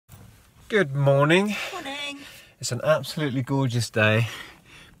Good morning. Morning. It's an absolutely gorgeous day.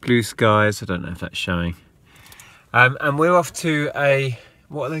 Blue skies, I don't know if that's showing. And we're off to a,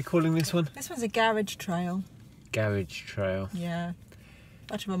 what are they calling this one? This one's a garage trail. Garage trail. Yeah.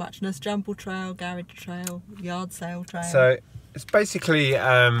 Much of a muchness. Jumble trail, garage trail, yard sale trail. So it's basically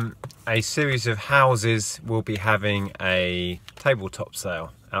a series of houses will be having a tabletop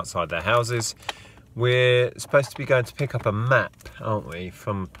sale outside their houses. We're supposed to be going to pick up a map, aren't we,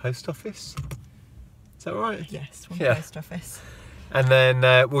 from post office? Is that right? Yes, from yeah. post office. And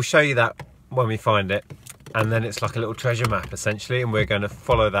then we'll show you that when we find it. And then it's like a little treasure map essentially, and we're going to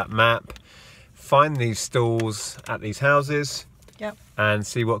follow that map, find these stalls at these houses. Yep. And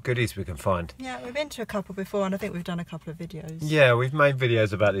see what goodies we can find. Yeah, we've been to a couple before, and I think we've done a couple of videos. Yeah, we've made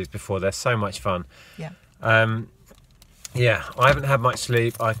videos about these before. They're so much fun. Yeah. Yeah, I haven't had much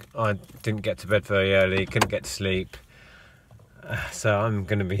sleep. I didn't get to bed very early, couldn't get to sleep. So I'm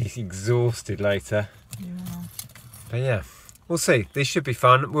going to be exhausted later. Yeah. But yeah, we'll see. These should be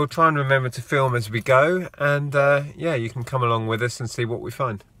fun. We'll try and remember to film as we go. And yeah, you can come along with us and see what we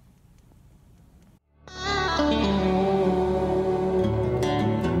find.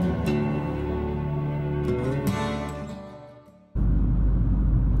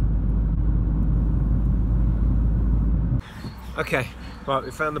 Okay, right, we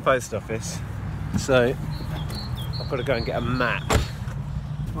found the post office, so I've got to go and get a map.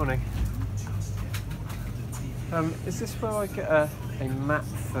 Morning. Is this where I get a map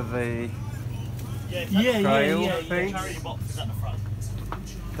for the trail thing? You carry your boxes at the front.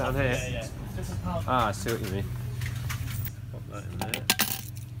 Down here? Yeah. Ah, I see what you mean. Pop that in there.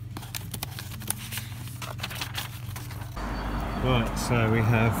 Right, so we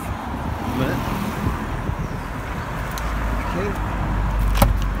have a map.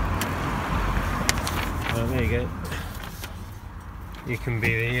 Oh, there you go. You can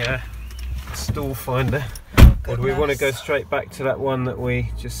be the stall finder. Oh, or do we want to go straight back to that one that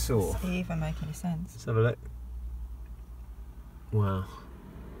we just saw? Does it even make any sense? Let's have a look. Wow.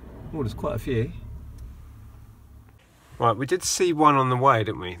 Oh, there's quite a few. Right, we did see one on the way,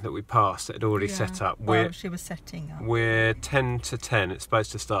 didn't we? That we passed. It had already set up. Well, she was setting up. We're 10 to 10. It's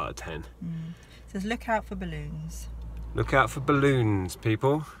supposed to start at 10. It says look out for balloons. Look out for balloons,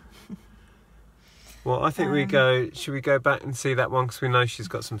 people. Well, I think we go. Should we go back and see that one? Because we know she's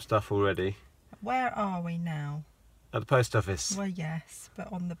got some stuff already. Where are we now? At the post office. Well, yes,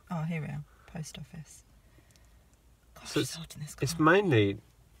 but on the... Oh, here we are. Post office. Gosh, So it's hot in this car. it's mainly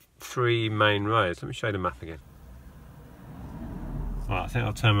 3 main roads. Let me show you the map again. Right, I think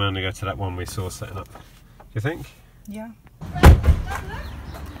I'll turn around and go to that one we saw setting up. Do you think? Yeah.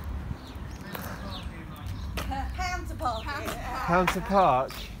 Pound to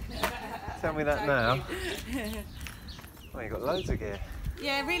park? Tell me that now. Well, you've got loads of gear.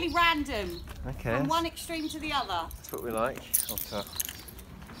 Yeah, really random. Okay. From one extreme to the other. That's what we like. Also.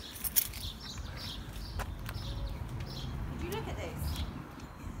 Did you look at this?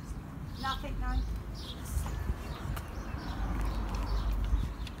 Nothing, no.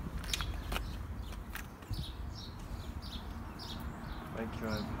 Make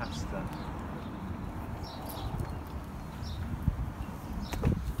your own pasta.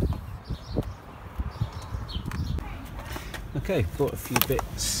 Okay, bought a few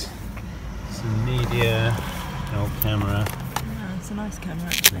bits. Some media, old camera. Yeah, it's a nice camera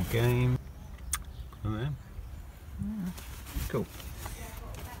actually. Game. And there. Yeah. Cool.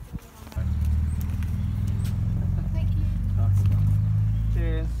 Thank you.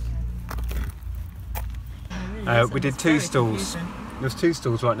 Cheers. We did 2 stalls. There's 2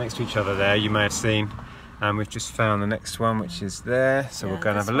 stalls right next to each other there, you may have seen. And we've just found the next one, which is there. So we'll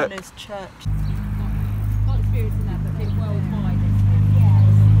go and have a look. This one is church. Not experiencing that, but think worldwide.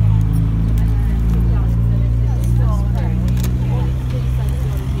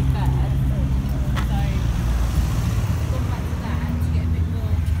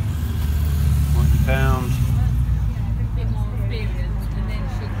 Found. A bit more experience, and then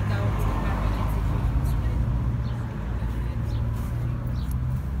she can go on to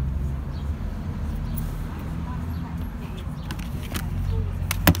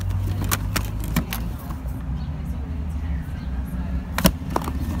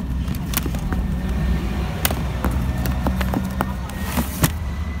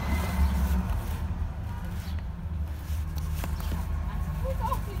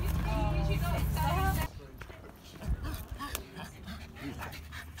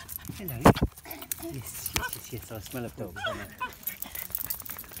Hello. Yes, I smell of dogs.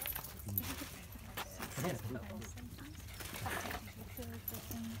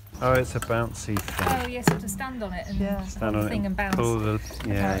 Oh, it's a bouncy thing. Oh yes, you have to stand on it and Yeah. Stand hold on the thing it and bounce. pull the...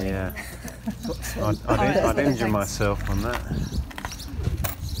 Yeah, apparently. yeah. Oh, I'd injure myself on that.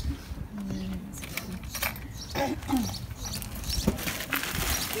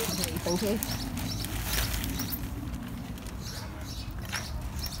 Thank you.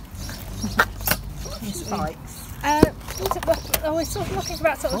 Spikes. We're sort of looking for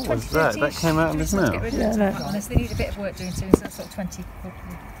about sort of What was 20, that? 30 That came out of his mouth? Get rid of them, to be quite honest. They need a bit of work doing too, so that's sort of 20.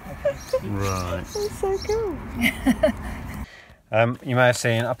 Right. That's so cool. You may have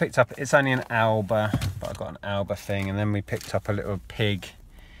seen, I picked up, it's only an Alba, but I got an Alba thing, and then we picked up a little pig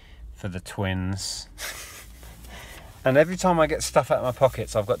for the twins. And every time I get stuff out of my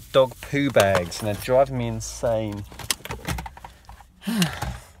pockets, I've got dog poo bags, and they're driving me insane.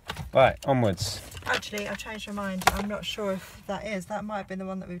 Right, onwards. Actually, I've changed my mind. I'm not sure if that is. That might have been the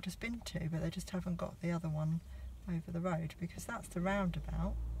one that we've just been to, but they just haven't got the other one over the road, because that's the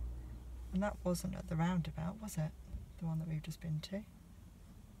roundabout. And that wasn't at the roundabout, was it? The one that we've just been to?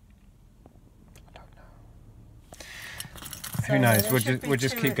 I don't know. Who knows? We'll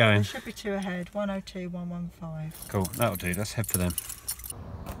just keep going. There should be two ahead. 102, 115. Cool, that'll do. Let's head for them.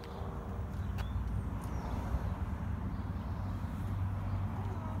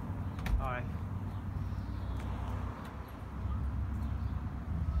 Hi.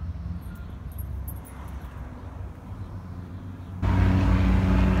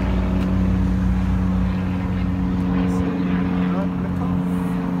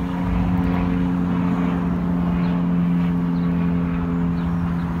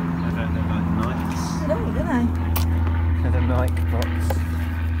 Nike box.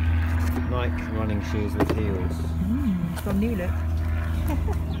 Nike running shoes with heels. From New Look.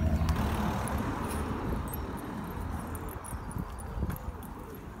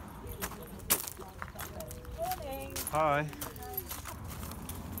 Morning. Hi.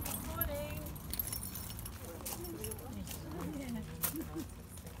 Morning.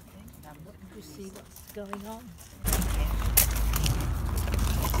 To see what's going on.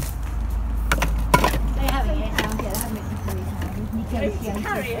 They're having it now, yeah, they're having it before he's negotiating.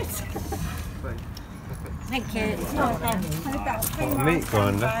 Carry it. Thank you. It's not heavy. What, a meat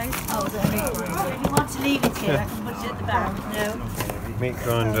grinder? Oh, sorry. If you want to leave it here, I can put it at the back. No. Meat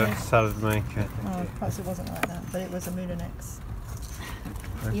grinder, salad maker. Oh, perhaps it wasn't like that, but it was a Moulinex.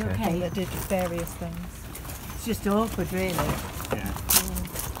 You okay? That did various things. It's just awkward, really. Yeah.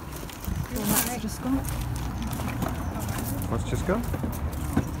 Well, that's just gone. What's just gone?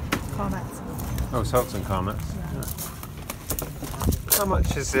 Carmax. Oh, salts and Carmex. Yeah. How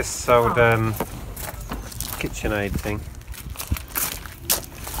much is this old KitchenAid thing?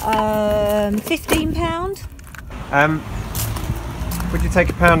 £15. Would you take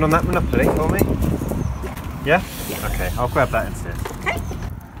 £1 on that Monopoly for me? Yeah? Yeah. Okay, I'll grab that instead. Okay.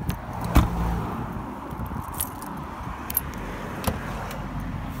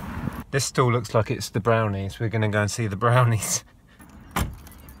 This stall looks like it's the brownies. We're going to go and see the brownies.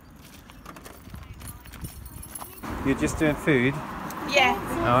 You're just doing food? Yeah.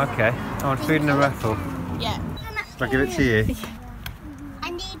 Oh, okay. I want food in a raffle. Yeah. Shall I give it to you? I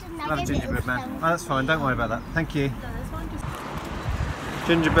need Love another gingerbread man. little Oh, that's fine. Don't worry about that. Thank you.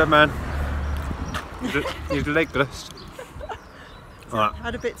 Gingerbread man. He's legless. Alright,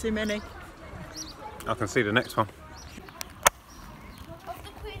 Had a bit too many. I can see the next one. of the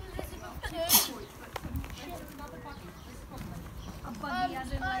Queen Elizabeth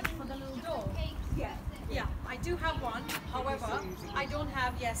II. Yeah, I do have one. However, I don't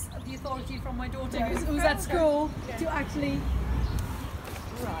have, the authority from my daughter who's at school to actually...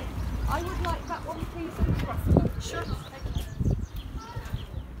 Right. I would like that one, please. Sure.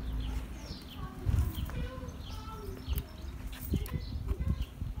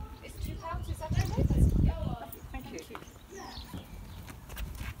 It's £2, is that okay? Thank you.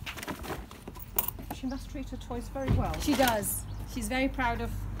 She must treat her toys very well. She does. She's very proud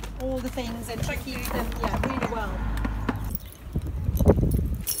of all the things and she keeps them really well.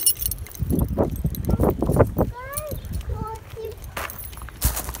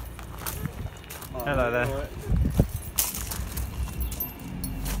 Hello there.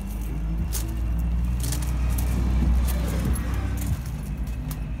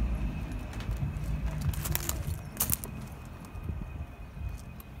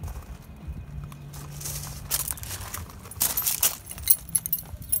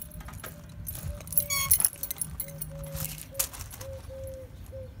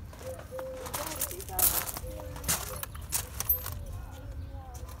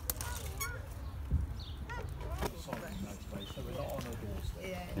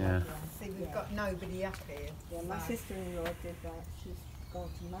 Yeah. See, we've got nobody up here. Yeah, my sister-in-law did that. She's go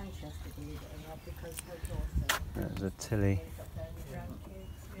to Manchester, believe it or not, because her daughter There's a Tilly. ends up there with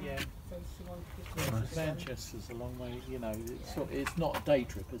grandkids. Yeah. So she wanted to Yeah, go to them. Manchester's a long way, you know, it's not a day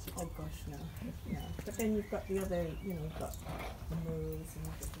trip, is it? Oh gosh, no. No. But then you've got the other, you know, you've got the moors and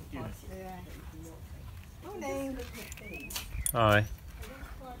different parts there that you can walk. Morning. Hi.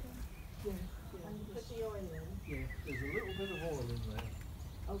 And you put the oil in. Yeah, there's a little bit of oil in there.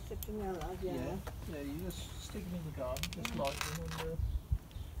 Oh, citronella, yeah. Yeah, you just stick them in the garden, just like them and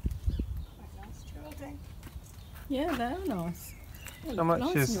Quite nice, Geraldine. Yeah, they're nice. How much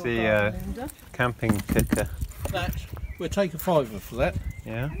Nice is in your the garden, Linda. camping cooker? that. We'll take a fiver for that.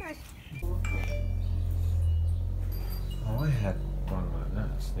 Yeah. Oh, I had one like that.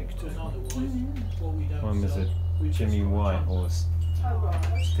 Sneak Because attack. otherwise, what we don't One was sell, a we just Jimmy got White or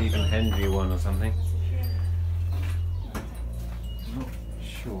Stephen Hendry one or something. Not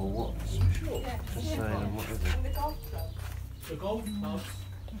sure what's the same. What is it? The golf clubs,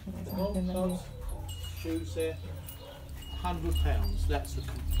 shoes there, £100. That's a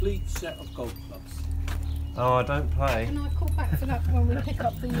complete set of golf clubs. Oh, I don't play. Can I call back for that when we pick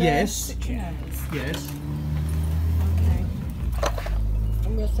up the Yes. citronellas? Yes. Okay.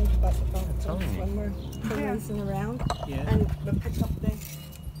 And we'll think about the golf clubs Tiny. when we're cruising around. Yeah. And we'll pick up the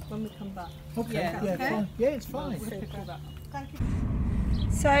when we come back. Okay. Yeah, Yeah, okay. fine. Yeah, it's fine.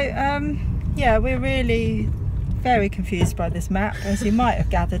 So, yeah, we're really very confused by this map, as you might have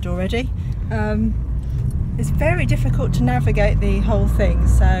gathered already. It's very difficult to navigate the whole thing,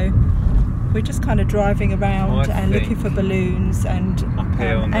 so we're just kind of driving around I and looking think for balloons and up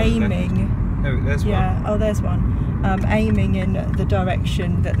here on the aiming. Oh, there's Yeah, oh, there's one. Aiming in the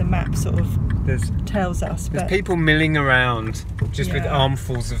direction that the map sort of one. There's tells us. people milling around just with Yeah.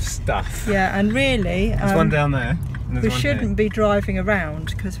 armfuls of stuff. Yeah, and really, There's one down there. And there's we one shouldn't be driving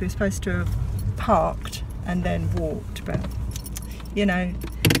around because we're supposed to have parked and then walked, but you know,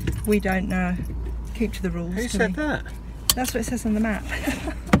 we don't keep to the rules. Here. Who do said we? that? That's what it says on the map.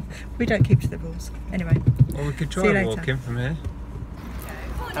 We don't keep to the rules. Anyway, Well, we could See you try later. walking from here.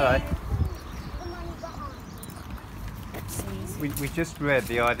 Hello. We just read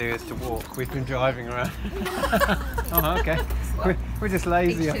the idea is to walk. We've been driving around. Oh, okay. We're just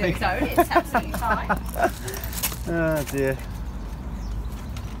lazy, I think. It's absolutely fine. Oh dear.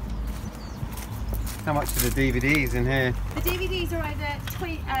 How much are the DVDs in here? The DVDs are either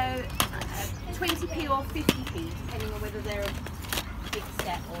 20p or 50p, depending on whether they're a big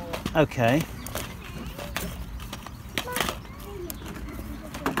set or... Okay.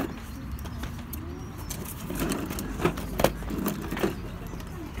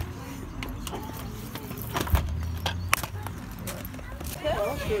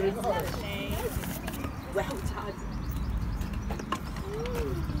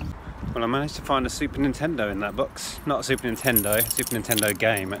 Well, I managed to find a Super Nintendo in that box. Not a Super Nintendo, a Super Nintendo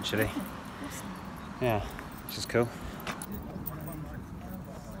game actually. Yeah, which is cool.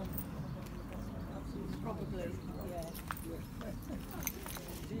 Probably, yeah.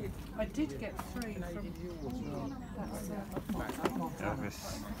 I did get 3 from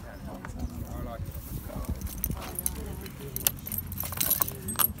Elvis.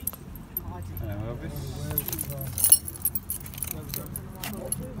 Hello, Elvis.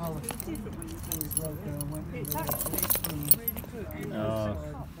 It's actually really good. Oh,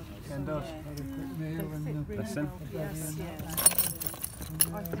 Really listen. well. Yes, yeah.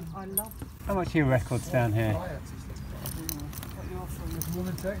 I think I love How much are your records down here? what you're offering.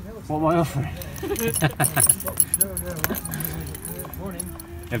 What am I offering?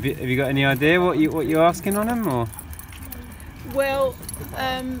 Have you got any idea what you're asking on them, or? Well,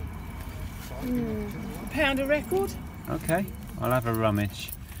 £1 a record. Okay, I'll have a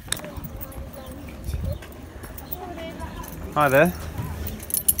rummage. Hi there.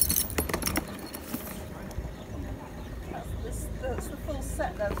 that's the full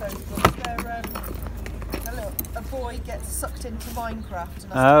set though, those books. They're a boy gets sucked into Minecraft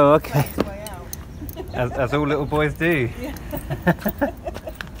and Oh, okay. his way out. As all little boys do.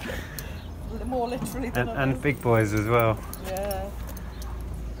 More literally than And big boys as well. yeah.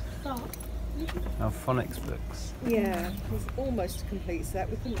 Our phonics books. Yeah, it was almost a complete set.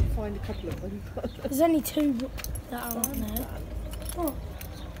 We couldn't find a couple of them. There's only 2 that are on there. Oh,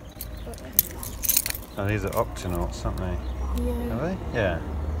 Oh, these are Octonauts, aren't they? yeah. Are they? Yeah.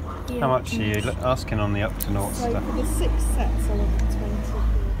 Yeah. How much are you asking on the Octonauts So stuff? for the 6 sets, I wanted 20.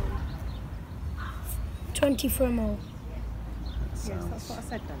 20 for them all. Yes, that's what I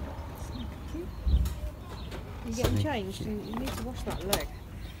said, Daniel. You're getting changed and you need to wash that leg.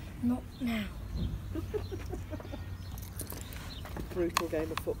 Not now. Brutal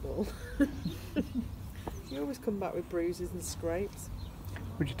game of football. You always come back with bruises and scrapes.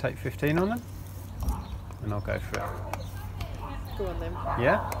 Would you take 15 on them? And I'll go for it. Go on then.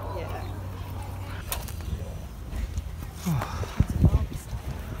 Yeah? Yeah.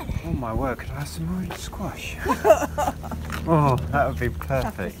 Oh my word, could I have some orange squash? Oh, that would be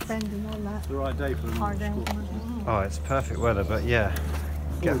perfect. Spending all that It's the right day for them. hard out. Oh, it's perfect weather, but yeah.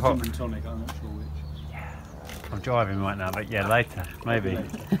 Get Or hot. gin and tonic, I'm not sure which. I'm driving right now, but yeah, later, maybe.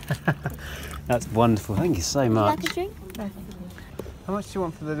 That's wonderful, thank you so much. Like a drink? How much do you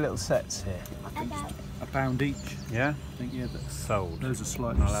want for the little sets here? £1 each. Yeah? I think, yeah, that's Sold. those are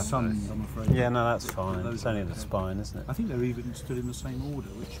slightly I'll have sunned, those. I'm afraid. Yeah, no, that's fine. Those It's only are the okay. spine, isn't it? I think they're even stood in the same order,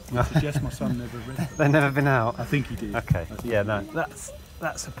 which suggests my son never read them. They've never been out. I think he did. Okay, I think yeah, he no, did.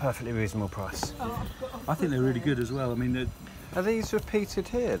 that's a perfectly reasonable price. I think they're really good as well. I mean, they're, Are these repeated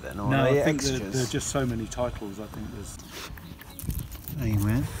here then, or no, are they I think extras? there are just so many titles. I think there's. Hey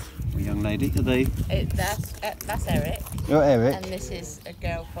man, a young lady, are they? That's Eric, You're Eric. and this is a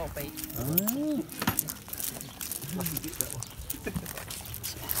girl, Bobby. Oh.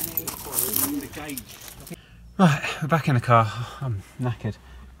 Right, we're back in the car. I'm knackered.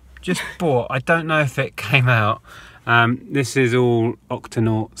 Just bought, I don't know if it came out. This is all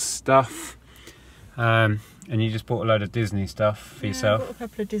Octonaut stuff. And you just bought a load of Disney stuff for I yourself. bought a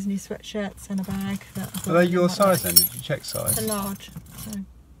couple of Disney sweatshirts and a bag. That I thought Are they you your might size like. then? Did you check size? They're large, so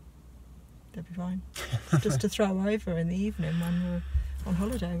they'll be fine. It's just to throw over in the evening when we're on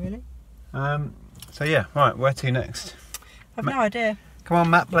holiday, really. So yeah, right, where to next? I've no idea. Come on,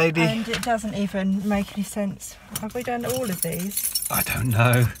 map lady. And it doesn't even make any sense. Have we done all of these? I don't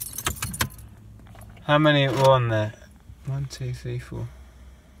know. How many were on there? 1, 2, 3, 4.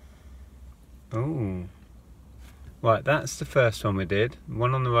 Oh. Right, that's the first one we did.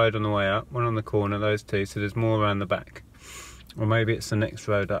 One on the road on the way up, one on the corner, those two. So there's more around the back. Or maybe it's the next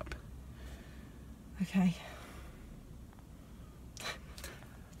road up. Okay.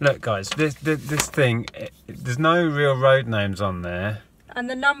 Look guys, this thing, there's no real road names on there. And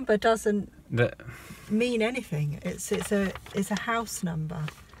the number doesn't That mean anything. It's a house number.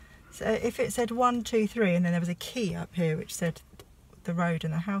 So if it said 1, 2, 3, and then there was a key up here which said the road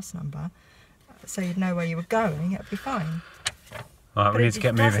and the house number, so you'd know where you were going, it'd be fine. Right, But we need it to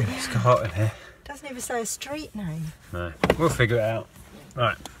get moving. doesn't- It's got hot in here. It doesn't even say a street name. No, we'll figure it out.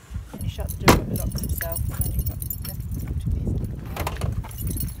 Right. You shut the door and it locks itself, and then you've got left to be.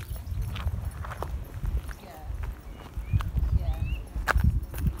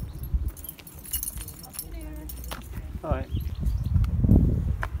 All right.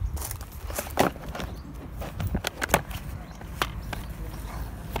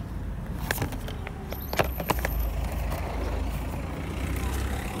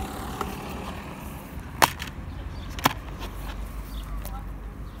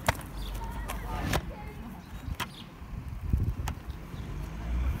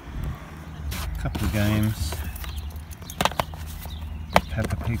 Couple of games.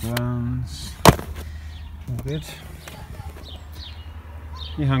 Peppa Pig ones. All good.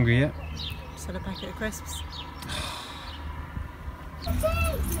 You hungry yet? Just had a packet of crisps.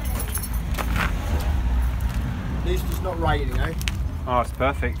 At least it's not raining, eh? Oh, it's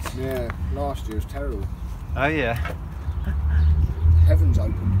perfect. Yeah, last year was terrible. Oh yeah. Heaven's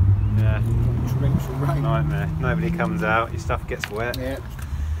open. Yeah. Torrential rain. Nightmare. Nobody comes out. Your stuff gets wet. Yeah.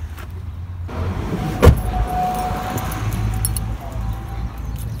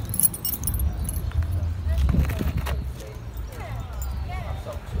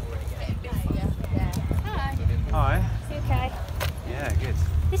 Hi. Okay. Yeah, good.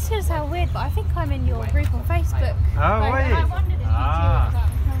 This feels so weird, but I think I'm in your group on Facebook. Oh, Like, were you? I wondered if you Ah. knew about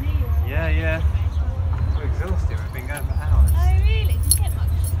me. I knew you were. Yeah, yeah. We're exhausted. We've been going for hours. Oh, really? Did you get much?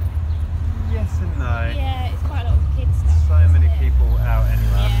 Yes and no. Yeah, it's quite a lot of kids stuff. So isn't many it? people out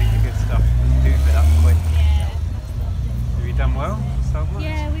anyway. I think the good stuff is do fit up quick. Yeah. Have you done well? Sold much?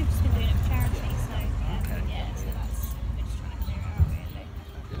 Yeah, we've just been doing it for charity, so yeah, so that's we're just trying to clear it out really.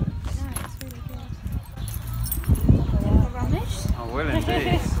 No, it's really good. The rubbish. I will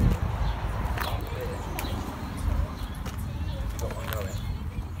indeed.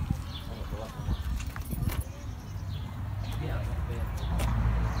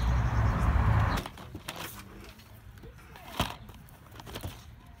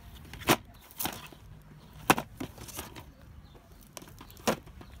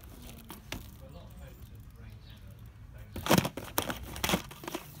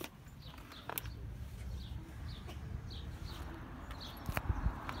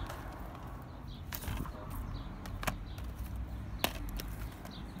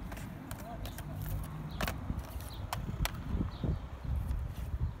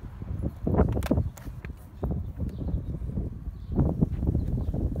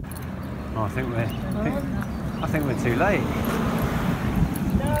 I think we're too late.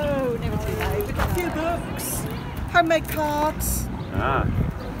 No, never too late. We've got a few books, homemade cards, Ah,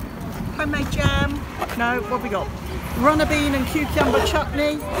 homemade jam. No, what have we got? Runner bean and cucumber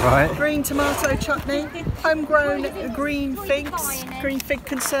chutney, right. green tomato chutney, homegrown green figs, green fig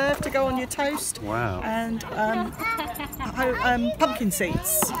conserve to go on your toast, Wow. and pumpkin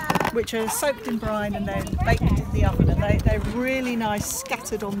seeds, which are soaked in brine and then baked in the oven, and they're really nice,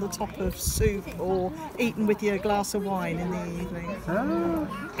 scattered on the top of soup or eaten with your glass of wine in the evening.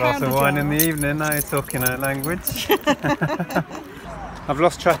 Glass of wine in the evening, now you're talking our language. I've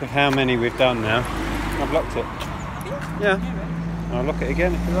lost track of how many we've done now. I've locked it. Yeah. I'll lock it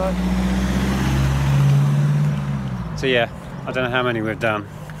again if you like. So yeah, I don't know how many we've done.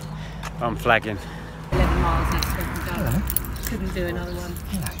 I'm flagging. 11 miles next week and go. Couldn't do another one.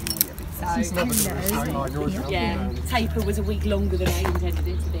 So, yeah, taper was a week longer than I intended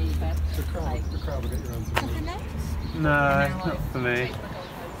it to be, but No, not for me.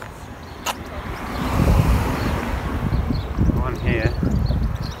 One here.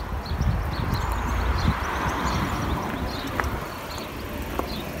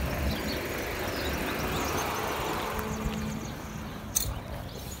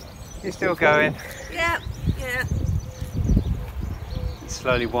 You're still going? yeah. It's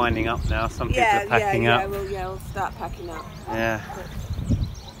slowly winding up now. Some people are packing up. We'll start packing up. Yeah.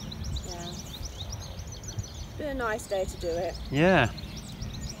 Been a nice day to do it. Yeah.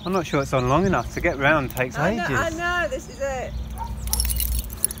 I'm not sure it's on long enough to get round. Takes ages. I know, this is it.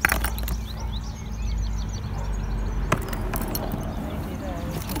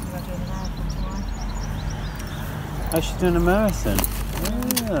 Oh, she's doing a marathon.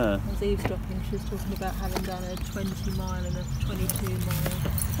 Yeah. I was eavesdropping, she was talking about having done a 20 mile and a 22 mile.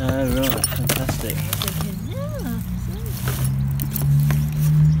 Oh right, fantastic. I was thinking, yeah.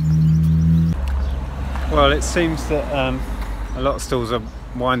 Well, it seems that a lot of stalls are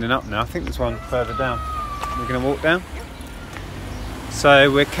winding up now. I think there's one further down. We're going to walk down. So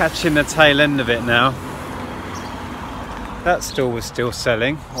we're catching the tail end of it now. That stall was still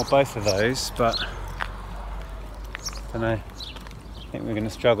selling, or both of those, but I don't know. I think we're going to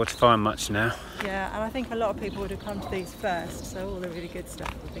struggle to find much now. Yeah, and I think a lot of people would have come to these first, so all the really good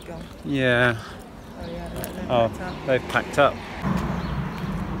stuff would be gone. Yeah. Oh yeah, they're packed up. They've packed up.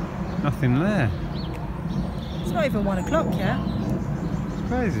 Nothing there. It's not even 1 o'clock yet.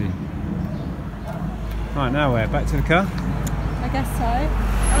 Crazy. Right, now where? Back to the car? I guess so.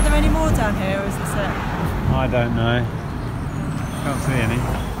 Are there any more down here, or is this it? I don't know. Can't see any.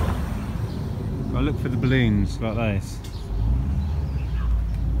 I'll look for the balloons like those.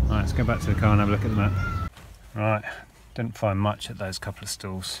 Right, let's go back to the car and have a look at the map. Right, didn't find much at those couple of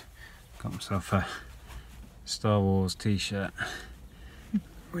stalls. Got myself a Star Wars t-shirt,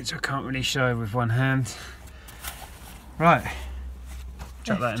 which I can't really show with one hand. Right,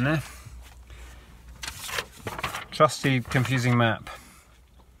 chuck that in there. Trusty, confusing map.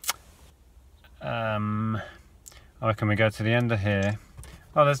 I reckon we go to the end of here.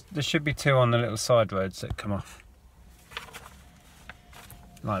 Oh, there should be 2 on the little side roads that come off.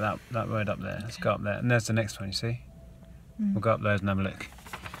 Like that road up there. Let's go up there. And there's the next one, you see? We'll go up there and have a look.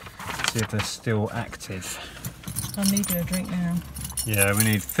 See if they're still active. I'm needing a drink now. Yeah, we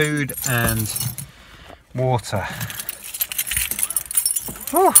need food and water.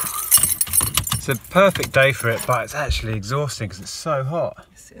 Whew. It's a perfect day for it, but it's actually exhausting because it's so hot.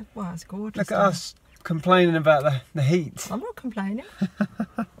 Wow, it's gorgeous. Look at us complaining about the heat. I'm not complaining.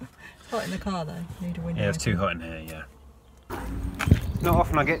 It's hot in the car though. Need a window. Yeah, it's too hot in here, yeah. Not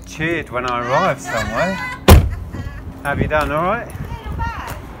often I get cheered when I arrive somewhere. Have you done alright? Yeah, not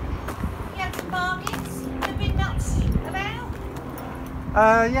bad. You had some bargains. Have been nuts about?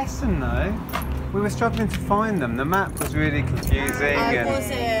 Yes and no. We were struggling to find them. The map was really confusing. And Was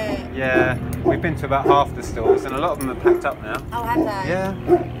it? yeah, we've been to about half the stores and a lot of them are packed up now. Oh, have they? Yeah,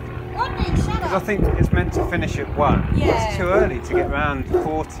 Rodney, shut because I up. think it's meant to finish at 1. Yeah. It's too early to get round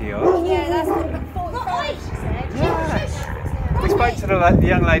 40 odd. Yeah, that's what Not 45 me. she said. Yeah. We spoke to the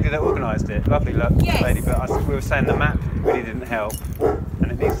young lady that organised it, lovely Yes. lady, but we were saying the map really didn't help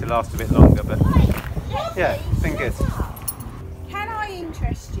and it needs to last a bit longer, but yeah, it's been good. Can I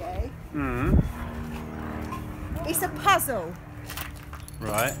interest you? Mm. It's a puzzle.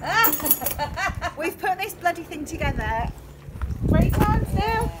 Right. We've put this bloody thing together 3 times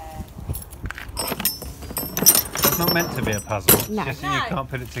now. It's not meant to be a puzzle, it's No. just that you can't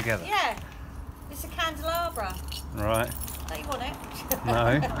put it together. Yeah. It's a candelabra. Right. Don't you want it? No.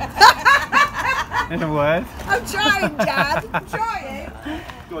 In a word. I'm trying, Dad. I'm trying.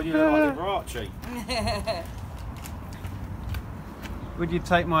 God, you look like Liberace. would you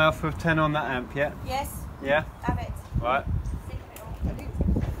take my offer of 10 on that amp, yeah? Yes, Yeah? have it. Right.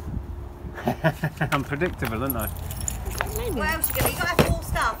 I'm predictable, aren't I? What else you got? You got to have full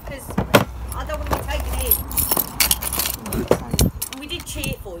stuff because I don't want to be taking it in. We did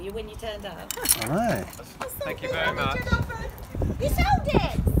cheer for you when you turned up. I know. Thank you very much. You sold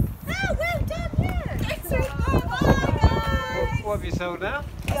it! Oh, well done, yeah! What have you sold now?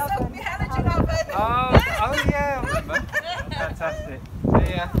 I sold my halogen oven! Oh yeah, I remember. Fantastic.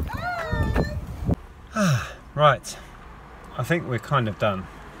 See ya. Right. I think we're kind of done.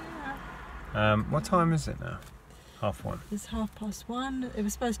 What time is it now? 1:30. It's 1:30. It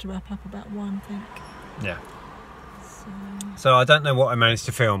was supposed to wrap up about 1, I think. Yeah. So I don't know what I managed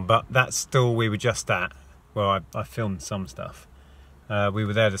to film, but that stall we were just at, well, I filmed some stuff. We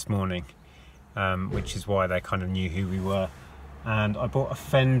were there this morning, which is why they kind of knew who we were. And I bought a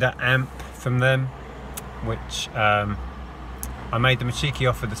Fender amp from them, which I made them a cheeky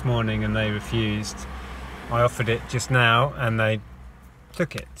offer this morning and they refused. I offered it just now and they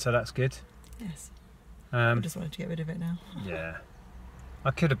took it, so that's good. Yes. I just wanted to get rid of it now. Yeah.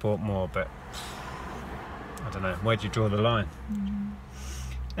 I could have bought more, but I don't know. Where'd you draw the line?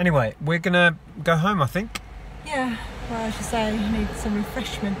 Anyway, we're gonna go home, I think. Yeah. Well, as you say, I need some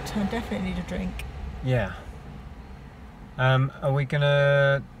refreshment. I definitely need a drink. Yeah. Are we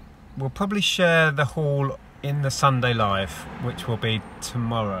gonna... We'll probably share the haul in the Sunday Live, which will be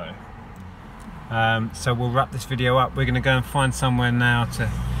tomorrow. So we'll wrap this video up. We're gonna go and find somewhere now to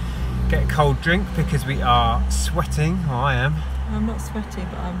get a cold drink because we are sweating. Oh, I am. I'm not sweaty,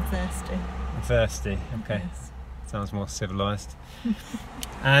 but I'm thirsty. Thirsty, okay. Yes. Sounds more civilised.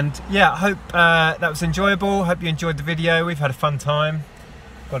 And yeah, I hope that was enjoyable. Hope you enjoyed the video. We've had a fun time.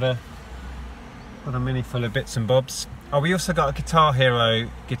 Got a mini full of bits and bobs. Oh, we also got a Guitar Hero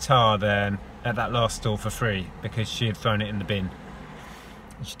guitar there at that last stall for free because she had thrown it in the bin.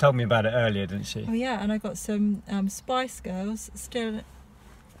 She told me about it earlier, didn't she? Oh yeah, and I got some Spice Girls still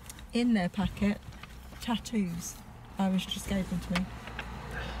in their packet tattoos. Irish just gave them to me.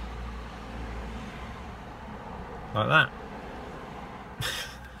 Like that.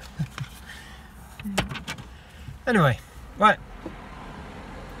 Anyway, right.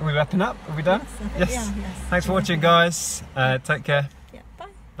 Are we wrapping up? Are we done? Yes, I think, Yes. yeah, yes. Thanks for watching, guys. Take care. Yeah,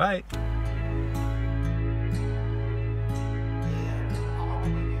 bye. Bye.